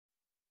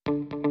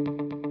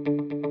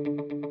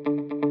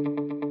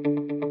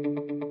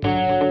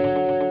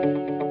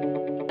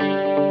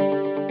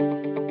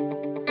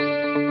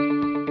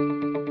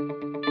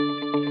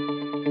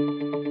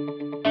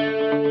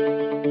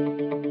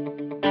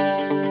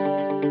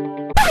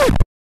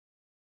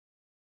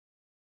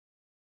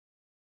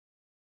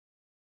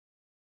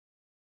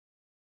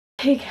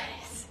Hey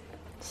guys,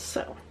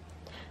 so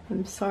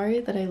I'm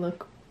sorry that I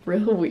look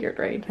real weird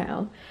right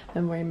now.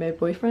 I'm wearing my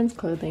boyfriend's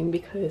clothing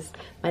because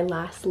my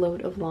last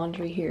load of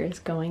laundry here is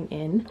going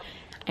in,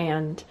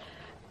 and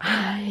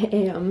I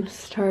am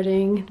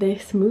starting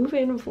this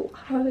move-in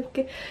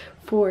vlog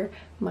for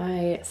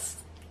my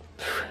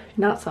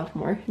not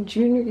sophomore,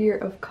 junior year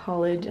of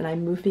college, and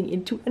I'm moving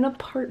into an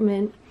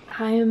apartment.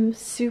 I am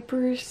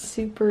super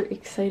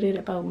excited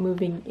about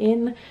moving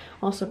in,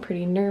 also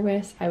pretty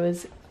nervous. I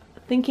was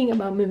thinking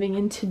about moving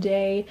in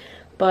today,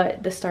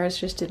 but the stars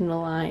just didn't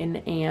align,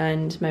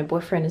 and my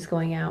boyfriend is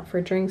going out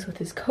for drinks with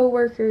his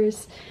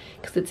co-workers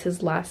because it's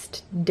his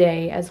last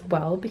day as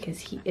well, because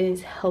he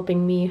is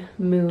helping me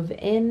move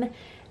in.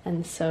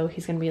 And so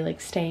he's gonna be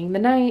like staying the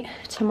night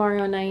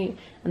tomorrow night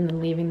and then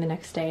leaving the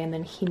next day, and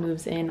then he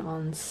moves in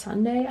on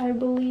Sunday, I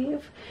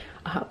believe.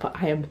 But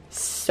I am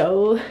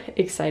so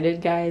excited,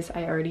 guys.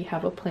 I already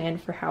have a plan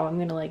for how I'm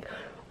gonna like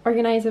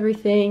organize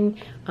everything.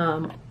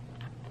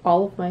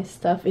 All of my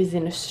stuff is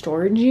in a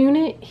storage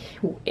unit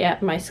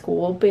at my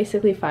school,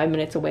 basically 5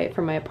 minutes away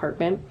from my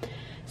apartment.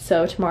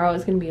 So tomorrow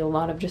is gonna be a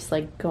lot of just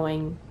like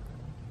going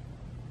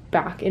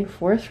back and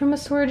forth from a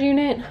storage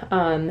unit.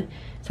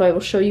 So I will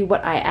show you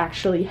what I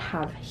actually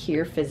have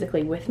here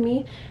physically with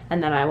me,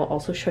 and then I will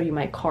also show you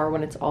my car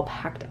when it's all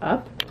packed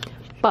up.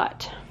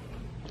 But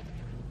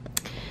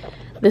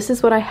this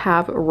is what I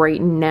have right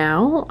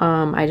now.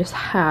 I just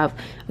have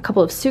a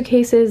couple of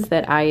suitcases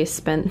that I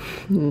spent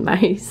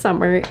my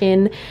summer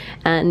in,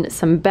 and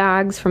some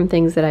bags from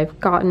things that I've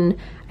gotten.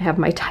 I have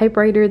my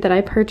typewriter that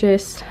I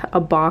purchased, a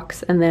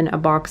box, and then a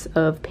box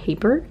of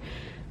paper,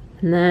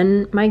 and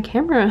then my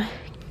camera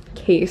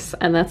case,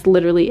 and that's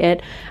literally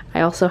it.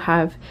 I also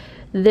have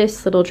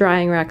this little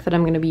drying rack that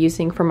I'm going to be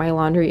using for my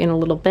laundry in a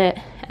little bit,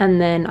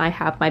 and then I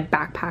have my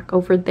backpack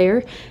over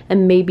there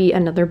and maybe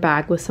another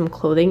bag with some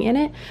clothing in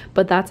it,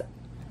 but that's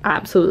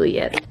absolutely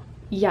it.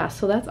 Yeah,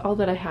 so that's all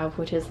that I have,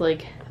 which is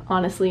like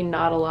honestly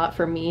not a lot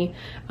for me,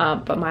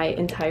 but my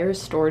entire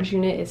storage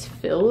unit is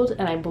filled,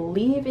 and I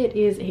believe it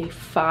is a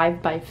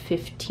 5 by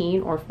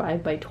 15 or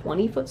 5 by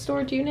 20 foot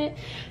storage unit,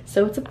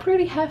 so it's a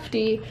pretty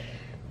hefty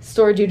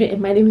storage unit. It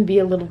might even be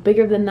a little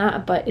bigger than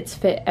that, but it's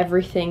fit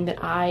everything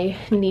that I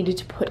needed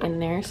to put in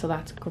there, so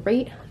that's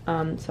great.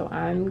 So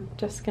I'm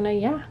just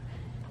gonna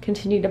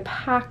continue to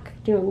pack,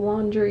 do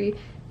laundry,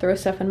 throw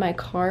stuff in my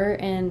car,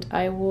 and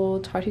I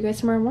will talk to you guys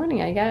tomorrow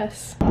morning, I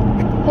guess.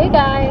 Hey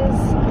guys,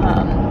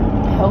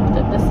 I hope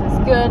that this is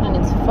good and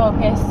it's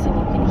focused and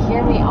you can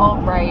hear me all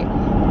right,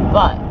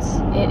 but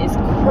it is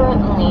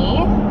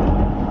currently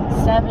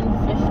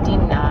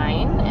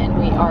 7:59 and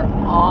we are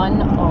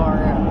on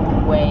our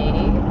way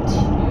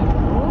to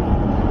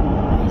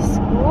my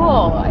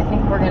school. I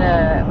think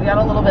we got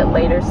a little bit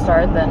later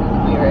start than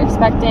we were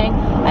expecting.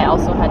 I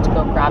also had to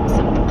go grab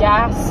some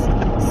gas,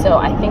 so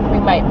I think we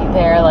might be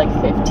there like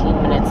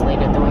 15 minutes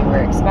later than we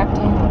were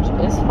expecting, which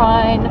is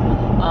fine.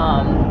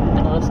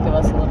 It'll just give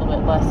us a little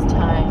bit less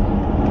time,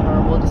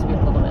 or we'll just be a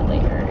little bit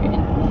later in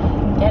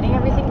getting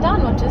everything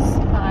done, which is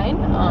fine.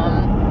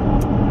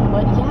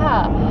 But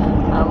yeah,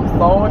 I'm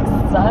so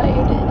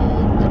excited.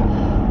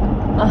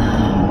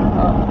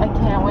 I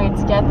can't wait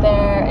to get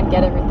there and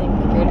get everything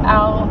figured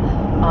out,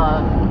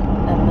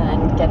 and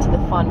then get to the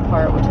fun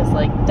part, which is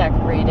like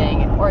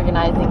decorating and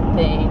organizing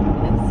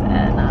things,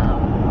 and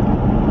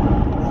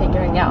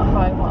figuring out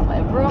how I want my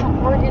room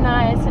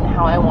organized and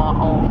how I want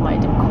all of my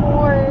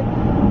decor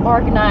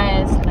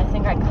organized. And I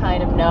think I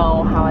kind of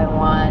know how I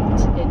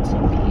want it to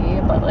be,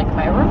 but like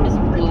my room is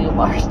really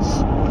large,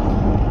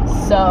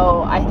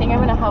 so I think I'm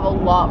gonna have a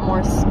lot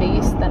more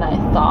space than I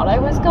thought I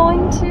was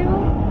going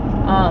to.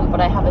 But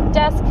I have a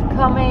desk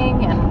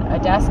coming and a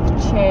desk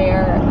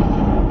chair,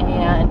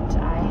 and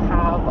I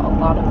have a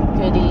lot of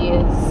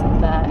goodies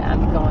that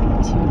I'm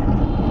going to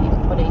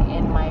be putting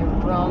in my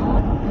room.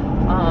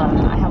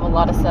 I have a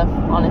lot of stuff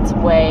on its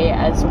way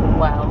as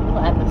well,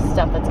 and the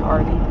stuff that's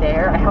already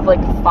there. I have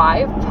like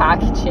 5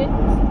 packages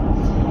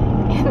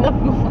in the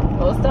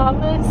post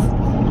office,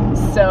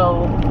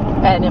 so,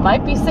 and it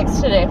might be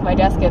 6 today if my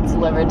desk gets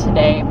delivered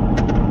today,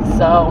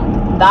 so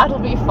that'll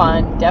be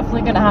fun.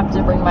 Definitely gonna have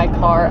to bring my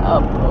car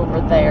up over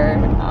there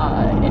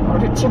in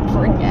order to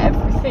bring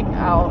everything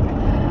out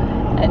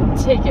and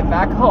take it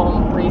back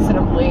home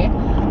reasonably.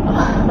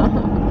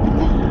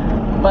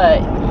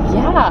 But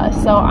yeah,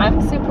 so I'm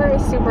super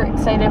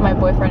excited. My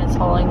boyfriend is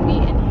following me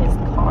in his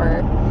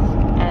car,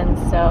 and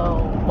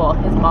so, well,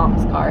 his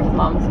mom's car, his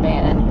mom's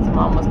van. His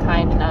mom was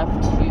kind enough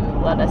to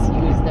let us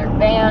use their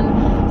van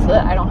so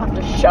that I don't have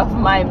to shove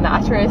my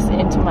mattress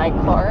into my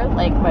car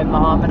like my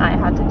mom and I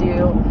had to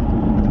do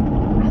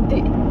at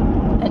the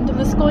end of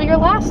the school year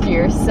last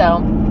year. So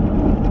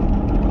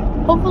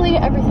hopefully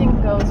everything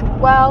goes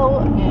well,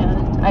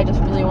 and I just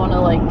really want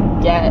to like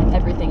get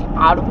everything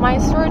out of my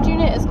storage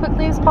unit as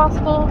quickly as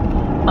possible,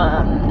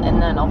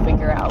 and then I'll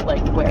figure out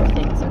like where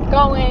things are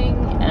going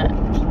and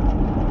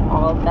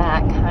all of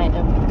that kind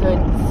of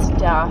good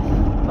stuff.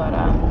 But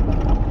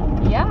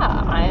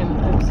yeah,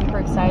 I'm super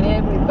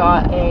excited. We've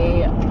got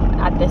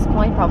at this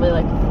point, probably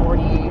like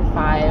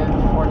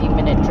 40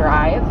 minute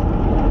drive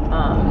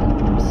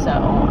So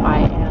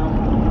I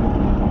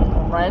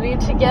am ready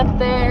to get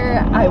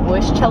there. I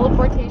wish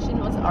teleportation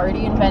was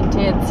already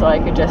invented so I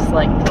could just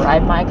like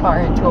drive my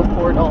car into a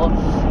portal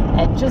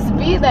and just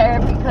be there,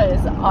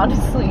 because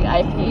honestly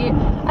I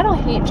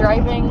don't hate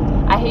driving.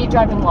 I hate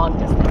driving long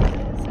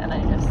distances, and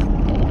like,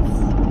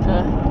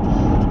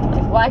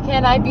 why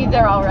can't I be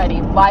there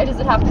already? Why does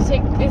it have to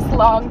take this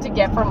long to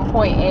get from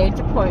point A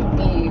to point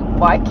B?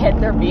 Why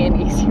can't there be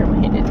an easier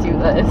way to do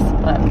this?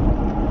 But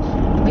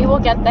we will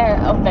get there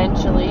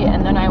eventually,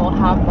 and then I will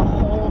have the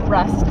whole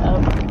rest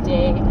of the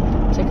day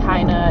to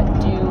kind of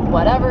do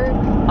whatever.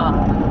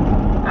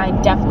 I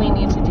definitely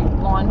need to do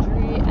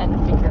laundry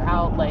and figure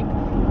out like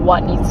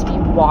what needs to be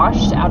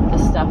washed out of the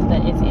stuff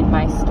that is in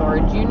my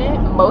storage unit.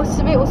 Most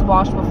of it was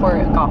washed before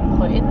it got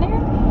put in there,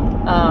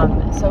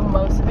 so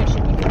most of it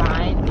should be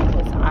fine,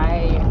 because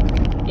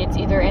it's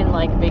either in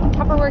like big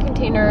Tupperware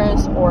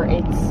containers, or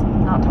it's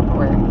not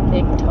Tupperware,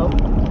 big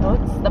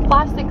totes, the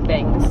plastic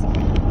things,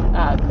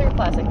 clear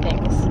plastic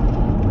things.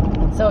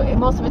 So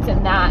most of it's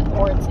in that,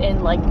 or it's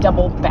in like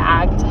double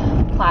bagged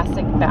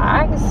plastic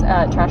bags,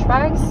 trash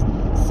bags.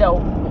 So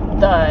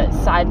the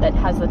side that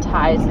has the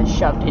ties is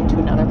shoved into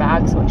another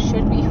bag, so it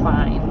should be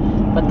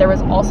fine. But there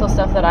was also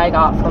stuff that I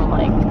got from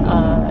like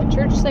a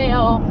church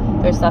sale.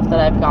 There's stuff that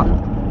I've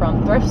gotten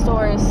from thrift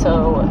stores,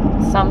 so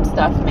some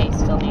stuff may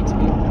still need to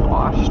be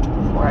washed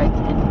before I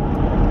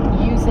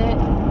can use it.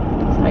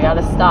 So I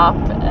gotta stop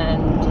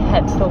and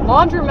head to the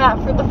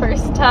laundromat for the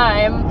first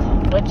time,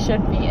 which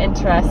should be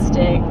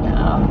interesting.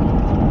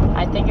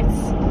 I think it's,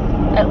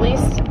 at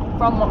least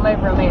from what my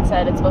roommate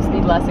said, it's supposed to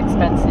be less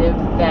expensive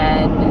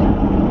than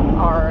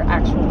our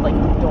actual like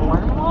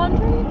dorm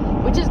laundry,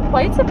 which is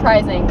quite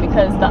surprising,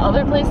 because the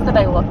other place that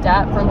I looked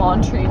at for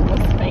laundry was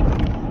like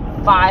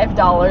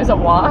 $5 a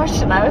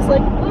wash, and I was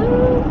like,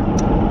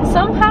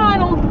 somehow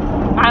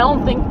I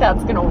don't think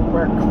that's gonna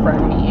work for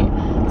me.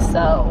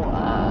 So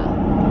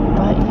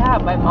but yeah,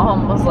 my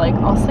mom was like,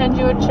 I'll send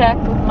you a check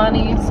with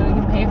money so we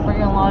can pay for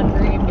your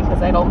laundry,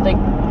 because I don't think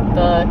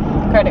the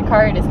credit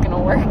card is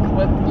gonna work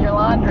with your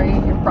laundry.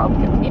 You're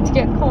probably gonna need to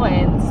get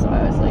coins. So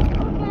I was like,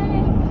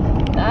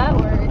 okay, that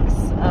works.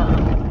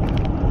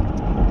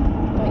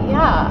 But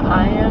yeah,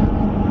 I am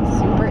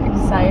super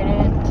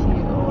excited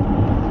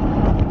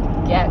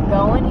to get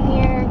going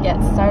here,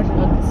 get started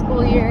with the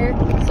school year.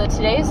 So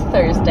today is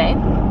Thursday,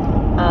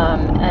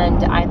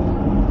 and I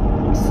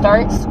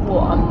start school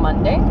on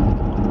Monday.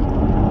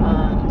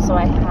 So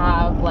I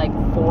have like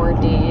 4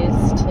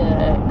 days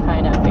to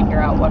kind of figure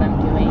out what I'm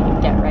doing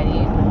and get ready.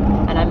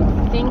 And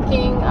I'm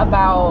thinking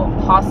about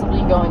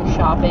possibly going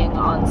shopping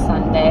on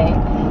Sunday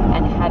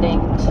and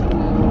heading to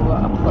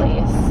a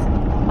place,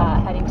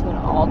 heading to an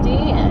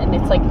Aldi, and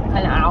it's like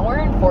an hour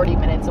and 40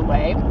 minutes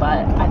away,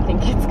 but I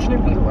think it's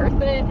gonna be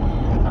worth it,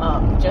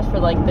 just for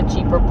like the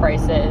cheaper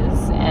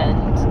prices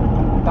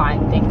and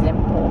buying things in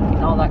bulk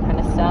and all that kind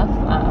of stuff.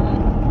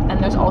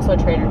 And there's also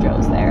Trader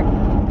Joe's there,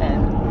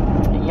 and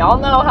y'all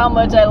know how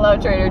much I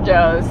love Trader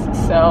Joe's,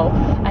 so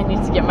I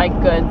need to get my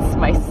goods,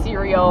 my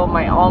cereal,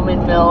 my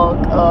almond milk,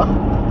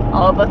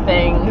 all the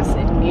things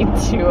I need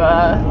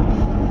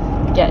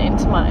to get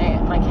into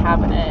my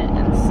cabinet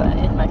and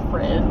in my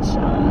fridge.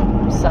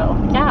 So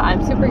yeah,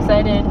 I'm super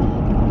excited.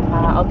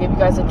 I'll give you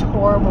guys a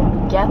tour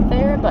when we get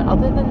there, but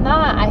other than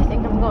that, I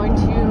think I'm going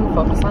to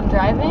focus on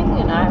driving,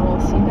 and I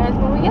will see you guys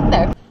when we get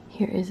there.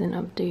 Here is an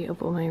update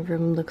of what my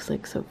room looks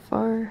like so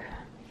far.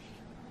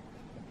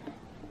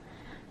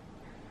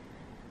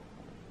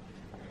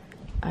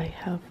 I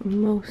have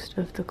most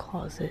of the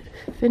closet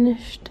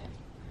finished,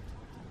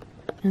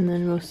 and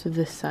then most of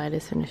this side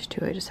is finished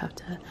too. I just have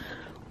to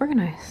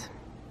organize.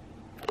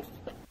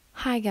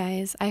 Hi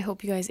guys, I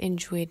hope you guys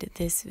enjoyed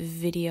this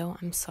video.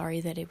 I'm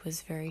sorry that it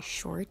was very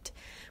short.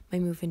 My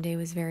move-in day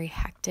was very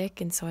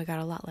hectic, and so I got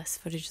a lot less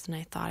footage than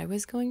I thought I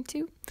was going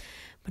to.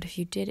 But if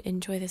you did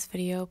enjoy this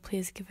video,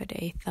 please give it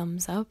a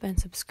thumbs up and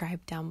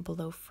subscribe down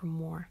below for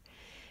more.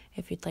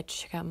 If you'd like to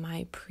check out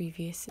my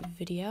previous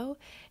video,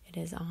 it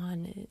is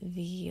on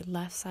the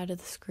left side of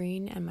the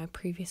screen, and my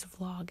previous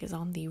vlog is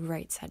on the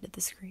right side of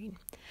the screen.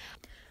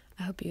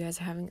 I hope you guys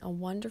are having a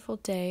wonderful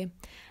day,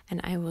 and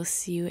I will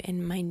see you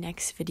in my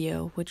next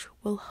video, which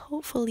will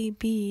hopefully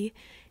be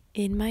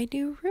in my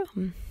new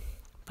room.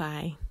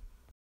 Bye.